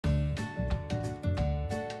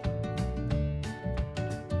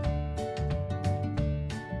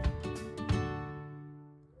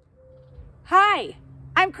Hi,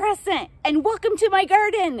 I'm Crescent and welcome to my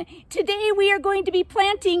garden. Today we are going to be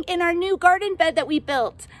planting in our new garden bed that we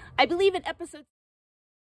built. I believe in episode.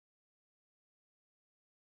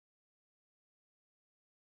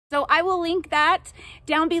 So I will link that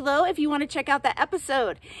down below if you want to check out that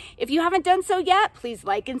episode. If you haven't done so yet, please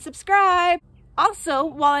like and subscribe. Also,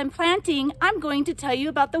 while I'm planting, I'm going to tell you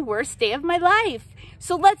about the worst day of my life.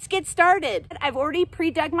 So let's get started. I've already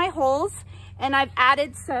pre-dug my holes and I've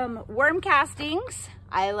added some worm castings.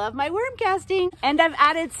 I love my worm casting. And I've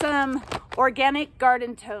added some organic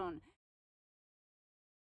garden tone.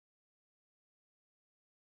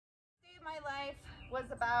 The day of my life was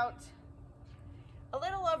about a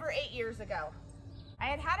little over 8 years ago. I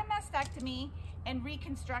had had a mastectomy and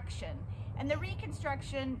reconstruction. And the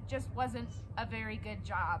reconstruction just wasn't a very good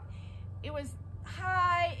job. It was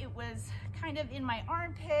high, it was kind of in my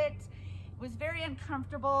armpit, it was very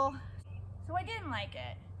uncomfortable. So I didn't like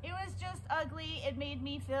it. It was just ugly. It made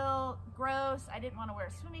me feel gross. I didn't want to wear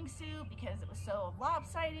a swimming suit because it was so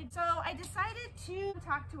lopsided. So I decided to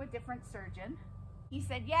talk to a different surgeon. He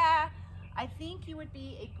said, yeah, I think you would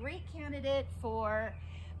be a great candidate for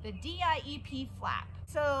the DIEP flap.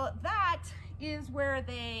 So that is where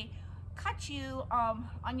they cut you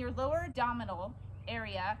on your lower abdominal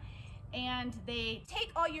area, and they take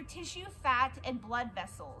all your tissue, fat, and blood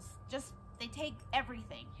vessels. They take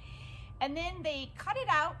everything. And then they cut it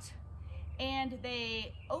out and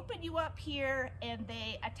they open you up here and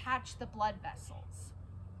they attach the blood vessels.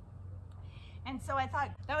 And so I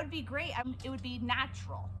thought that would be great. It would be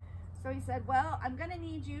natural. So he said, well, I'm gonna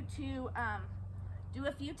need you to do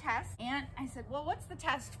a few tests. And I said, well, what's the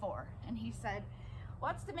test for? And he said,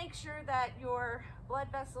 well, it's to make sure that your blood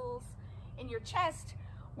vessels in your chest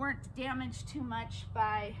weren't damaged too much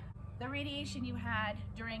by the radiation you had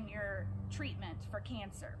during your treatment for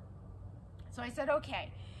cancer. So I said,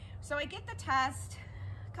 okay. So I get the test.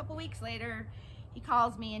 A couple weeks later, he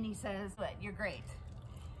calls me and he says, but you're great.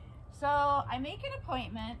 So I make an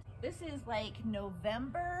appointment. This is like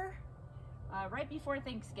November, right before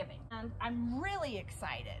Thanksgiving. And I'm really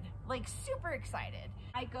excited, like super excited.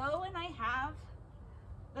 I go and I have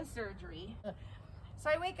the surgery. So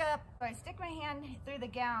I wake up, I stick my hand through the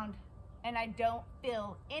gown and I don't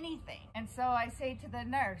feel anything. And so I say to the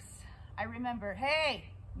nurse, I remember, hey,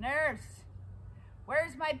 nurse,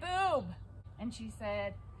 where's my boob? And she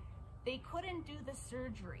said, they couldn't do the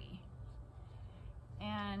surgery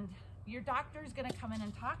and your doctor's gonna come in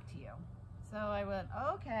and talk to you. So I went,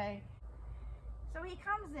 okay. So he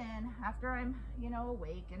comes in after I'm,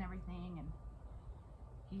 awake and everything, and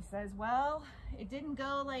he says, well, it didn't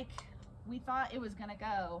go like we thought it was gonna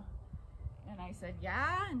go. And I said,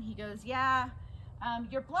 yeah? And he goes, yeah,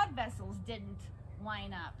 your blood vessels didn't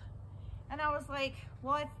line up. And I was like,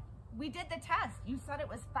 well, we did the test. You said it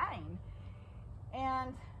was fine.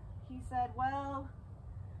 And he said, well,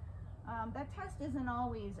 that test isn't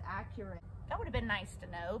always accurate. That would have been nice to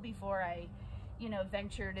know before I,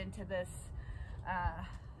 ventured into this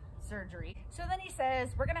surgery. So then he says,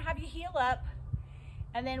 we're gonna have you heal up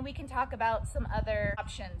and then we can talk about some other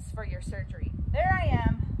options for your surgery. There I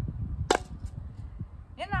am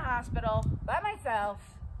in the hospital by myself,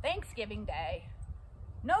 Thanksgiving Day,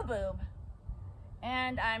 no boob,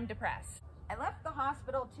 and I'm depressed. I left the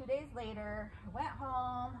hospital 2 days later, went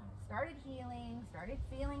home, started healing, started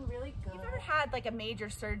feeling really good. You've ever had like a major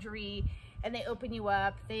surgery and they open you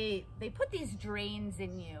up, they put these drains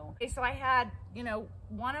in you. Okay, so I had,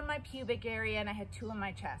 one on my pubic area and I had two on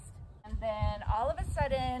my chest. And then all of a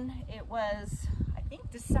sudden it was, I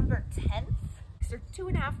think December 10th, or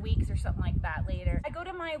 2.5 weeks or something like that later. I go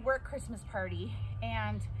to my work Christmas party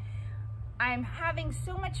and I'm having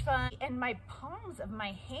so much fun and my palms of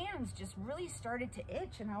my hands just really started to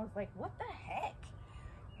itch and I was like, what the heck?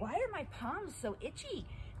 Why are my palms so itchy?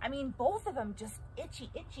 I mean, both of them just itchy.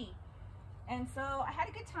 And so I had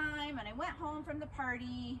a good time and I went home from the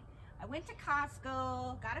party. I went to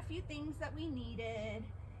Costco, got a few things that we needed.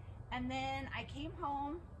 And then I came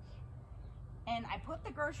home and I put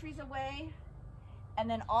the groceries away. And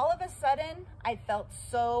then all of a sudden I felt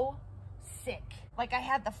so sick. Like I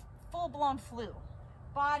had the full-blown flu,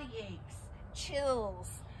 body aches, chills,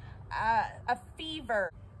 a fever.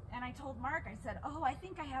 And I told Mark, I said, oh, I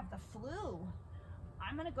think I have the flu.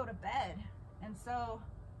 I'm gonna go to bed. And so,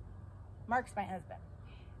 Mark's my husband.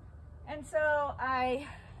 And so I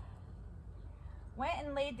went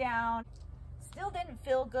and laid down, still didn't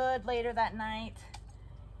feel good later that night.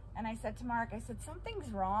 And I said to Mark, I said, something's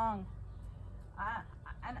wrong.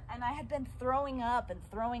 And I had been throwing up,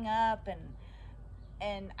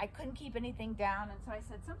 and I couldn't keep anything down. And so I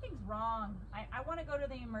said, something's wrong. I want to go to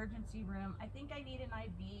the emergency room. I think I need an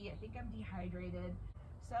IV. I think I'm dehydrated.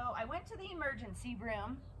 So I went to the emergency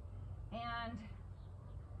room and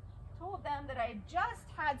told them that I just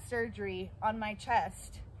had surgery on my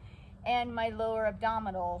chest and my lower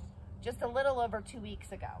abdominal just a little over 2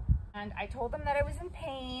 weeks ago. And I told them that I was in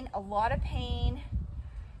pain, a lot of pain,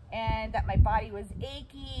 and that my body was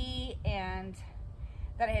achy, and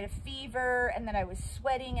that I had a fever, and that I was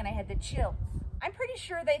sweating, and I had the chills. I'm pretty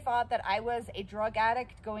sure they thought that I was a drug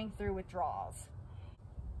addict going through withdrawals.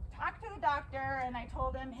 Talked to the doctor, and I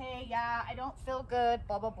told him, hey, yeah, I don't feel good,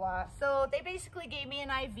 blah, blah, blah. So they basically gave me an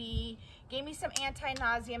IV, gave me some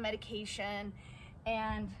anti-nausea medication,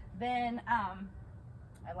 and then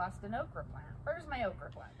I lost an okra plant. Where's my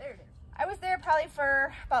okra plant? There it is. I was there probably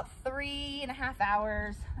for about 3.5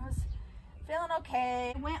 hours. I was feeling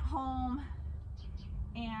okay. I went home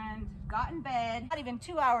and got in bed. Not even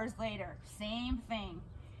 2 hours later, same thing.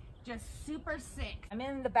 Just super sick. I'm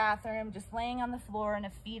in the bathroom, just laying on the floor in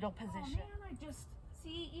a fetal position. Oh man, I just,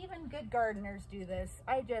 see, even good gardeners do this.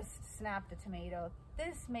 I just snapped a tomato.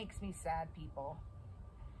 This makes me sad, people.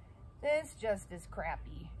 This just is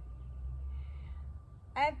crappy.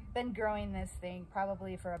 I've been growing this thing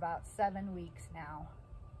probably for about 7 weeks now.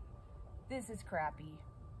 This is crappy.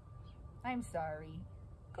 I'm sorry.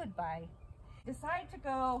 Goodbye. Decide to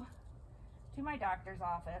go to my doctor's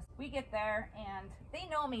office. We get there and they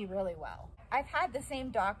know me really well. I've had the same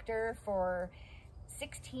doctor for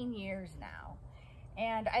 16 years now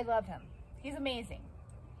and I love him. He's amazing.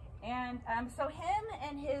 And so him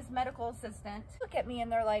and his medical assistant look at me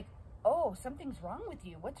and they're like, oh, something's wrong with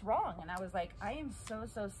you. What's wrong? And I was like, I am so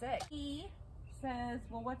sick. He says,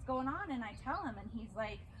 well, what's going on? And I tell him and he's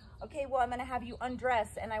like, okay, well, I'm gonna have you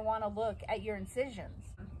undress and I wanna look at your incisions.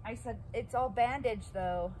 I said, it's all bandaged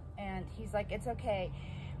though. And he's like, it's okay.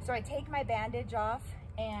 So I take my bandage off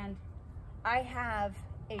and I have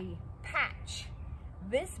a patch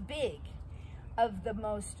this big of the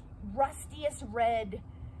most rustiest red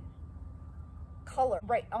color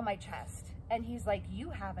right on my chest. And he's like, you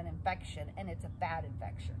have an infection and it's a bad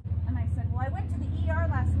infection. And I said, well, I went to the ER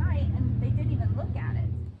last night and they didn't even look at it.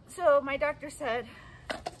 So my doctor said,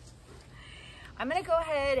 I'm gonna go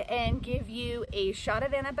ahead and give you a shot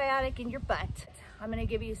of antibiotic in your butt. I'm gonna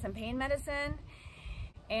give you some pain medicine.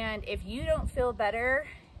 And if you don't feel better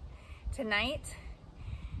tonight,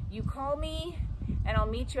 you call me and I'll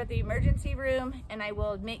meet you at the emergency room and I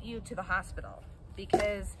will admit you to the hospital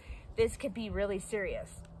because this could be really serious.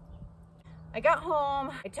 I got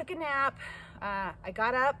home, I took a nap, I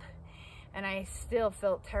got up and I still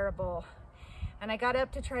felt terrible. And I got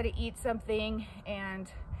up to try to eat something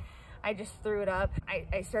and I just threw it up.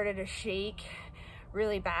 I started to shake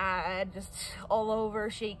really bad, just all over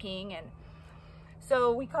shaking. And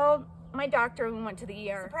so we called my doctor and we went to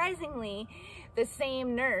the ER. Surprisingly, the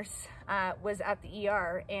same nurse was at the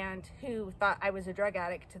ER and who thought I was a drug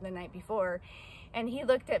addict the night before. And he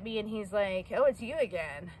looked at me and he's like, oh, it's you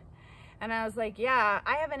again. And I was like, yeah,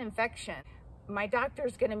 I have an infection. My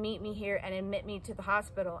doctor's gonna meet me here and admit me to the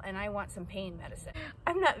hospital and I want some pain medicine.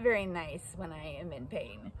 I'm not very nice when I am in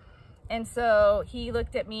pain. And so he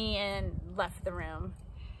looked at me and left the room.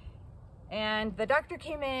 And the doctor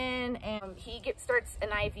came in and he starts an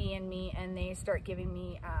IV in me and they start giving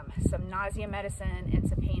me some nausea medicine and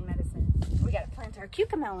some pain medicine. We gotta plant our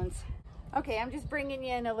cucamelons. Okay, I'm just bringing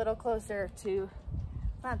you in a little closer to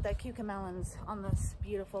plant the cucamelons on this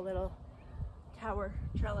beautiful little tower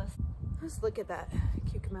trellis. Just look at that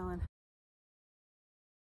cucamelon.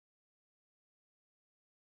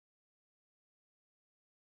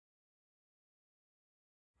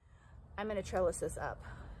 I'm gonna trellis this up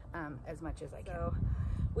as much as I can. So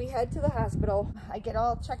we head to the hospital. I get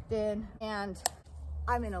all checked in and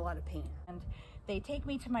I'm in a lot of pain. And they take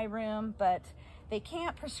me to my room, but they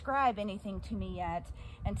can't prescribe anything to me yet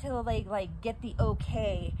until they get the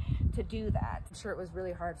okay to do that. I'm sure it was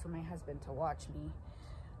really hard for my husband to watch me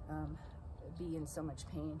be in so much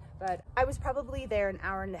pain. But I was probably there an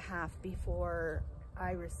hour and a half before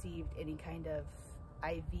I received any kind of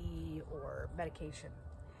IV or medication.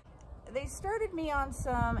 They started me on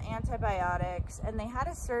some antibiotics and they had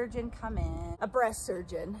a surgeon come in, a breast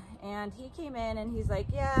surgeon, and he came in and he's like,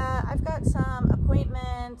 yeah, I've got some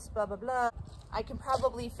appointments, blah, blah, blah. I can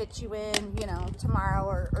probably fit you in, you know, tomorrow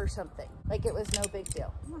or something. Like it was no big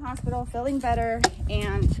deal. I'm in the hospital feeling better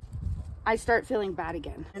and I start feeling bad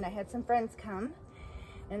again. And I had some friends come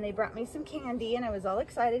and they brought me some candy and I was all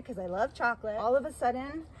excited because I love chocolate. All of a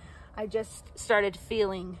sudden, I just started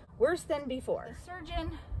feeling worse than before. The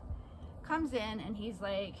surgeon comes in and he's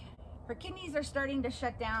like, Her kidneys are starting to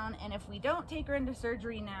shut down, and if we don't take her into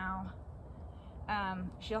surgery now,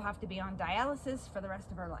 she'll have to be on dialysis for the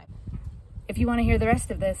rest of her life. If you want to hear the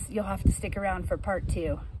rest of this, you'll have to stick around for part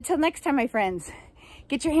 2. Until next time, my friends,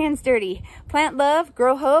 get your hands dirty, plant love,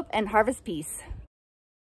 grow hope, and harvest peace.